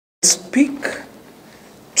speak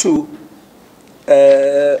to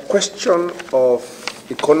a question of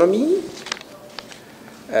economy,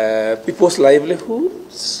 people's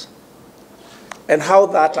livelihoods, and how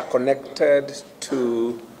that are connected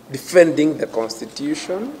to defending the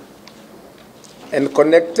Constitution and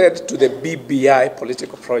connected to the BBI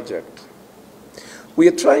political project. We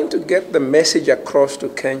are trying to get the message across to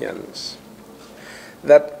Kenyans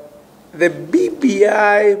that the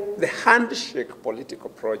BBI, the handshake political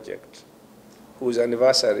project, whose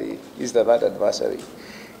anniversary is the third anniversary,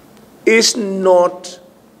 is not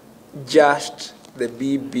just the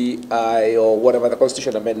BBI or whatever, the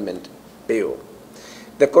Constitution Amendment Bill.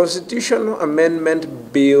 The Constitutional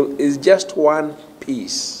Amendment Bill is just one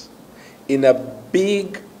piece in a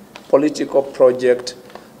big political project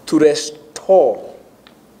to restore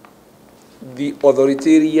the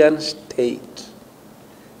authoritarian state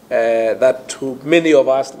that many of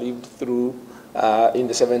us lived through in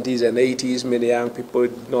the 70s and 80s. Many young people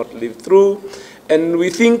did not live through. And we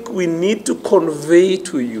think we need to convey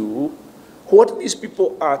to you what these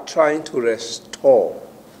people are trying to restore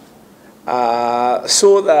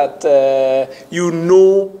so that you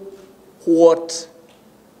know what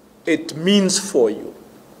it means for you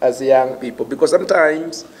as young people. Because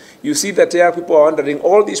sometimes you see that young people are wondering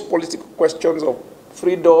all these political questions of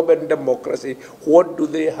freedom and democracy, what do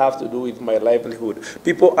they have to do with my livelihood?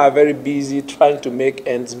 People are very busy trying to make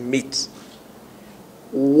ends meet.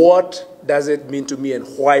 What does it mean to me and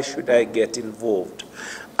why should I get involved?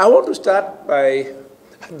 I want to start by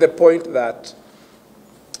the point that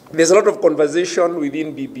there's a lot of conversation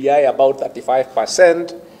within BBI about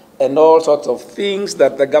 35% and all sorts of things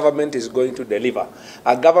that the government is going to deliver.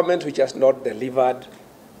 A government which has not delivered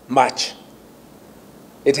much.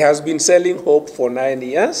 It has been selling hope for 9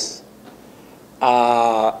 years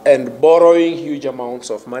and borrowing huge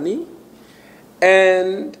amounts of money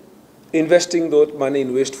and investing that money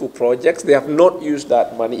in wasteful projects. They have not used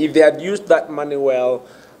that money. If they had used that money well,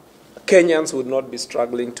 Kenyans would not be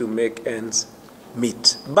struggling to make ends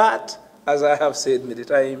meet. But, as I have said many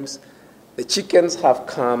times, the chickens have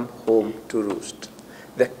come home to roost.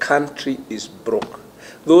 The country is broke.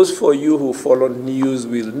 Those for you who follow news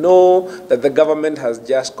will know that the government has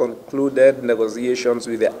just concluded negotiations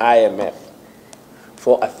with the IMF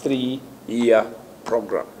for a 3-year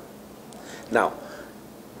program. Now,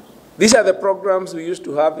 these are the programs we used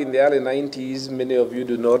to have in the early 90s. Many of you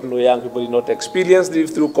do not know, young people do not experience,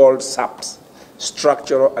 live through, called SAPs,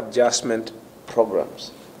 Structural Adjustment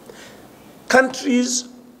Programs. Countries,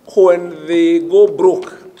 when they go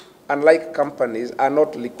broke, unlike companies, are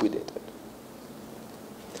not liquidated.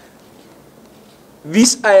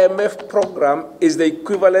 This IMF program is the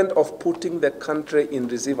equivalent of putting the country in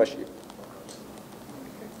receivership.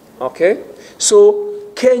 Okay?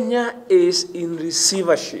 So Kenya is in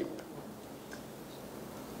receivership.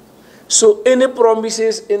 So any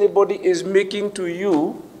promises anybody is making to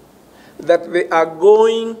you that they are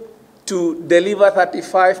going to deliver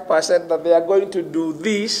 35%, that they are going to do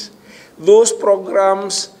this, those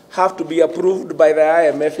programs have to be approved by the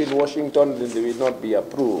IMF in Washington, then they will not be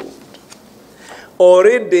approved.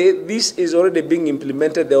 Already, this is already being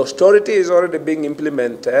implemented. The austerity is already being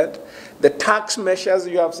implemented. The tax measures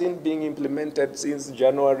you have seen being implemented since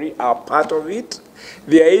January are part of it.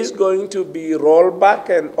 There is going to be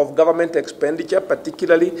rollback of government expenditure,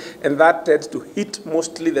 particularly, and that tends to hit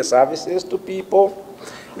mostly the services to people.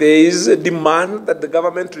 There is a demand that the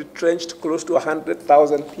government retrenched close to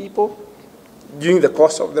 100,000 people during the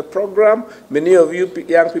course of the program. Many of you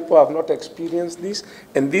young people have not experienced this,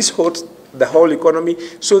 and this hurts the whole economy.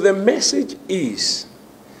 So the message is,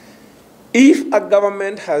 if a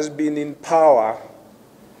government has been in power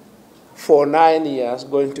for 9 years,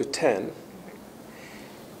 going to 10,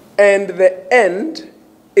 and the end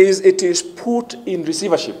is it is put in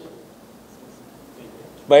receivership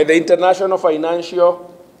by the international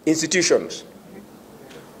financial institutions,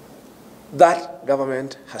 that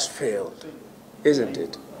government has failed, isn't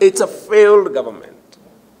it? It's a failed government.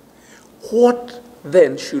 What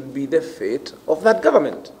then should be the fate of that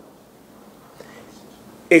government?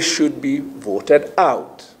 It should be voted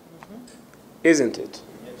out, isn't it?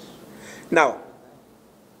 Yes. Now,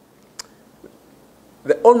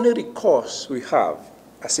 the only recourse we have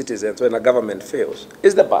as citizens when a government fails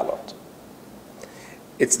is the ballot.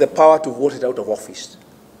 It's the power to vote it out of office,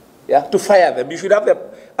 yeah, to fire them. You should have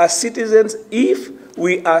as citizens, if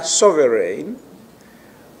we are sovereign,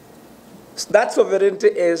 that sovereignty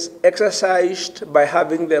is exercised by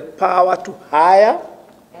having the power to hire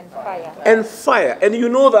and fire. And you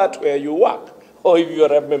know that where you work, or if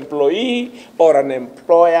you're an employee or an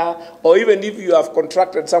employer, or even if you have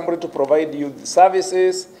contracted somebody to provide you the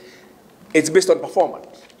services, It's based on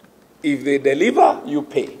performance. If they deliver, you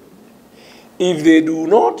pay. If they do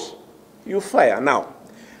not, you fire. Now,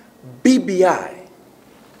 BBI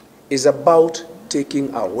is about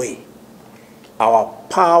taking away our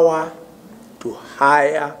power to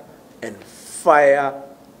hire and fire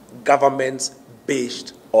governments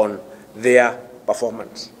based on their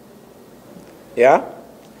performance. Yeah?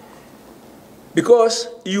 Because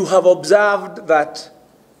you have observed that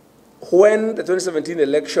when the 2017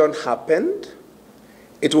 election happened,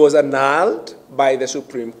 it was annulled by the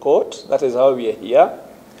Supreme Court. That is how we are here.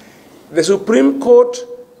 The Supreme Court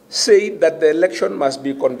said that the election must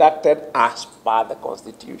be conducted as per the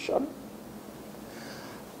Constitution.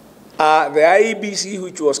 The IEBC,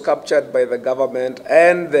 which was captured by the government,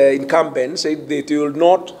 and the incumbent said that it will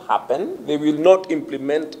not happen. They will not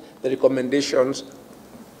implement the recommendations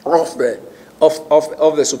of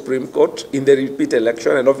the Supreme Court in the repeat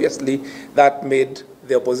election, and obviously that made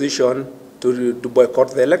the opposition to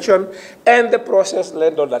boycott the election. And the process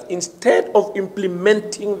led on that. Instead of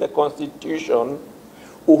implementing the Constitution,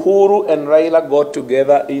 Uhuru and Raila got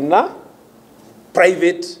together in a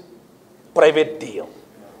private deal.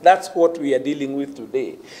 That's what we are dealing with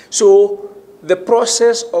today. So the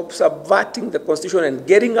process of subverting the Constitution and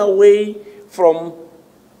getting away from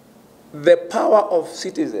the power of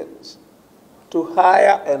citizens to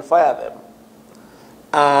hire and fire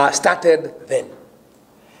them started then.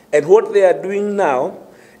 And what they are doing now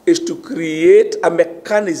is to create a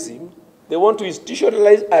mechanism. They want to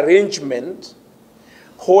institutionalize arrangement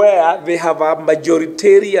where they have a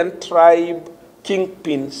majoritarian tribe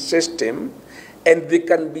kingpin system, and they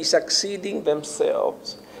can be succeeding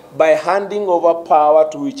themselves by handing over power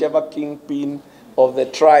to whichever kingpin of the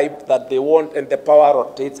tribe that they want, and the power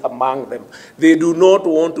rotates among them. They do not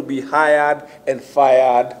want to be hired and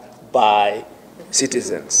fired by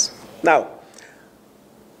citizens. Now,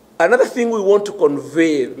 another thing we want to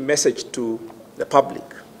convey message to the public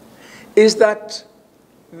is that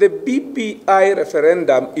the BBI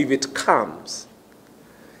referendum, if it comes,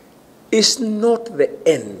 is not the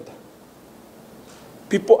end.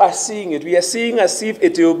 People are seeing it. We are seeing as if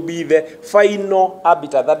it will be the final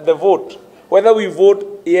arbiter, that the vote, whether we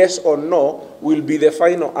vote yes or no, will be the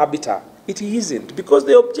final arbiter. It isn't, because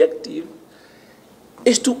the objective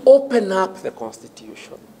is to open up the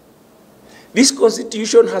Constitution. This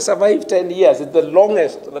Constitution has survived 10 years. It's the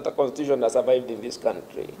longest that a Constitution has survived in this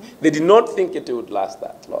country. They did not think it would last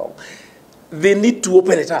that long. They need to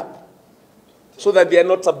open it up so that they are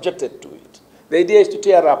not subjected to it. The idea is to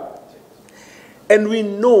tear up. And we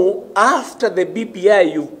know after the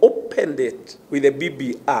BBI, you've opened it with the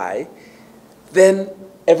BBI, then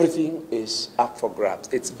everything is up for grabs.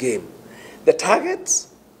 It's game. The targets,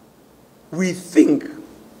 we think,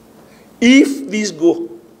 if these go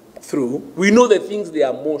through, we know the things they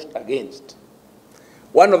are most against.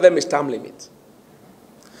 One of them is term limits.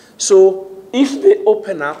 So if they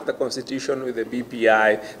open up the Constitution with the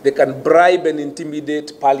BBI, they can bribe and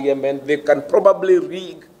intimidate Parliament, they can probably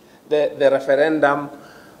rig the referendum.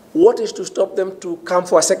 What is to stop them to come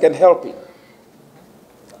for a second helping?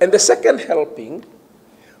 And the second helping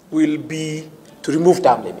will be to remove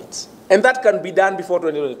term limits. And that can be done before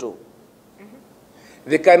 2022.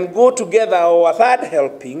 They can go together, or a third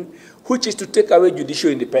helping, which is to take away judicial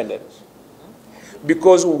independence.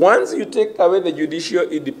 Because once you take away the judicial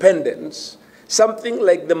independence, something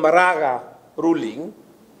like the Maraga ruling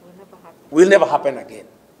will never happen again.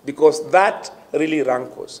 Because that really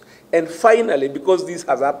rankles. And finally, because this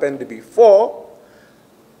has happened before,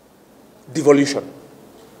 devolution.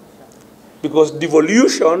 Because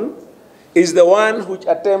devolution is the one which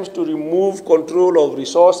attempts to remove control of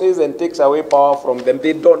resources and takes away power from them.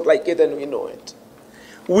 They don't like it, and we know it.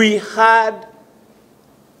 We had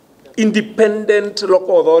independent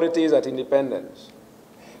local authorities at independence.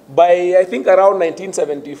 By, I think, around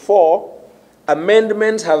 1974,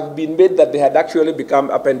 amendments have been made that they had actually become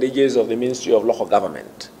appendages of the Ministry of Local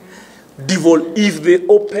Government. If they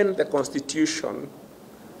open the Constitution,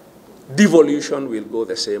 devolution will go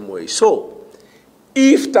the same way. So,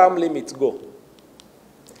 if term limits go,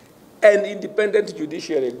 and independent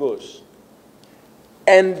judiciary goes,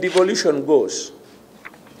 and devolution goes,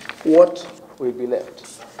 what will be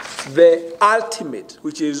left? The ultimate,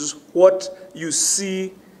 which is what you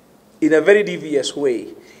see in a very devious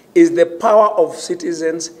way, is the power of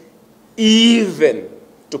citizens even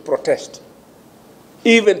to protest,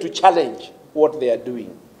 even to challenge what they are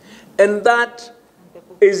doing. And that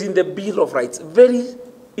is in the Bill of Rights. Very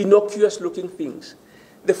innocuous looking things.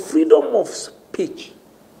 The freedom of speech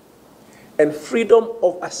and freedom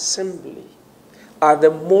of assembly are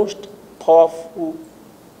the most powerful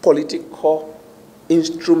political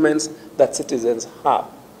instruments that citizens have.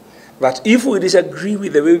 That if we disagree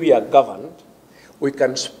with the way we are governed, we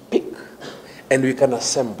can speak and we can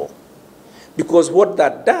assemble. Because what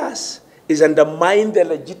that does is undermine the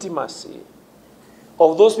legitimacy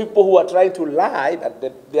of those people who are trying to lie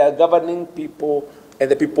that they are governing people and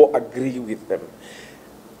the people agree with them.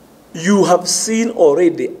 You have seen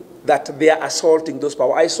already that they are assaulting those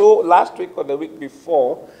powers. I saw last week or the week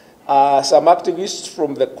before, some activists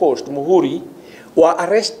from the coast, Muhuri, were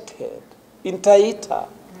arrested in Taita.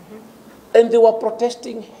 And they were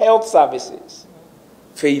protesting health services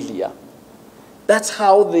failure. That's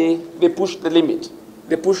how they push the limit.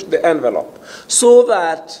 They push the envelope. So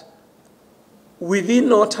that within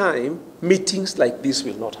no time, meetings like this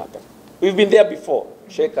will not happen. We've been there before.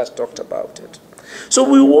 Sheikh has talked about it. So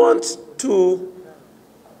we want to,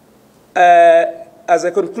 as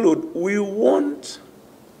I conclude, we want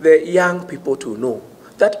the young people to know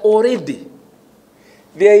that already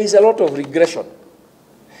there is a lot of regression.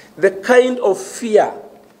 The kind of fear,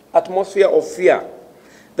 atmosphere of fear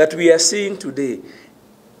that we are seeing today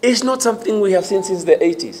is not something we have seen since the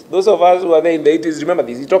 80s. Those of us who were there in the 80s remember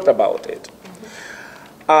this. He talked about it.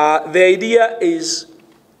 The idea is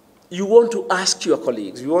you want to ask your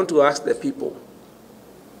colleagues, you want to ask the people,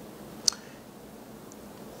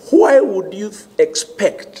 why would you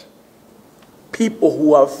expect people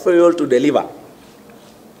who have failed to deliver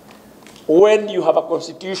when you have a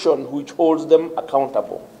constitution which holds them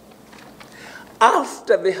accountable?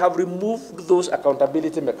 After they have removed those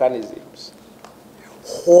accountability mechanisms,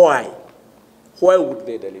 why would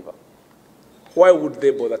they deliver? Why would they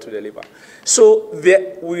bother to deliver? So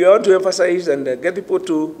we want to emphasize and get people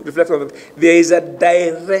to reflect on that. There is a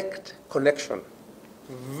direct connection,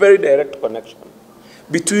 very direct connection,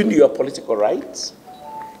 between your political rights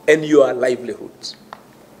and your livelihoods.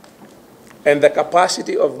 And the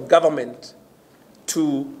capacity of government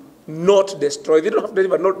to not destroy. They don't have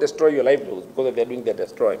to not destroy your livelihoods because they're doing their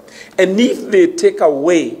destroying. And if they take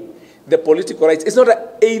away the political rights, it's not an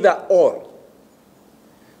either or.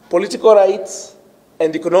 Political rights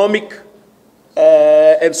and economic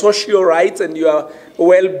and social rights and your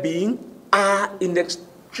well-being are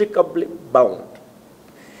inextricably bound.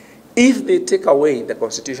 If they take away the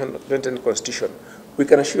Constitution, the Constitution, we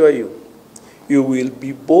can assure you, you will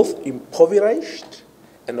be both impoverished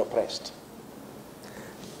and oppressed.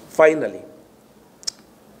 Finally,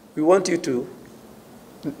 we want you to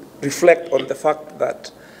reflect on the fact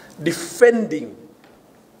that defending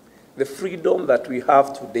the freedom that we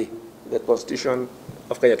have today, the Constitution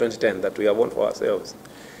of Kenya 2010 that we have won for ourselves,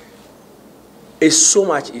 is so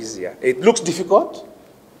much easier. It looks difficult,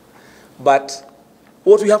 but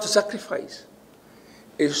what we have to sacrifice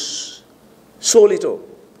is so little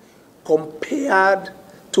compared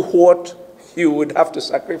to what you would have to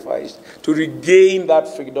sacrifice to regain that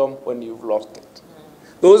freedom when you've lost it.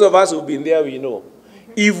 Those of us who've been there, we know.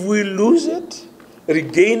 If we lose it,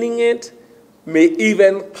 regaining it may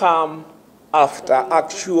even come after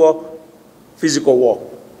actual physical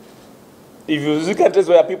war. If you look at this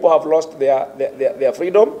where people have lost their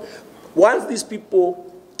freedom, once these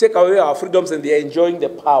people take away our freedoms and they are enjoying the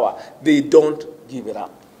power, they don't give it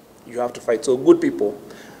up. You have to fight. So good people,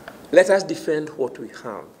 let us defend what we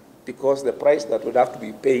have, because the price that would have to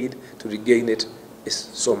be paid to regain it is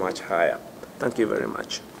so much higher. Thank you very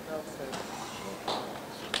much.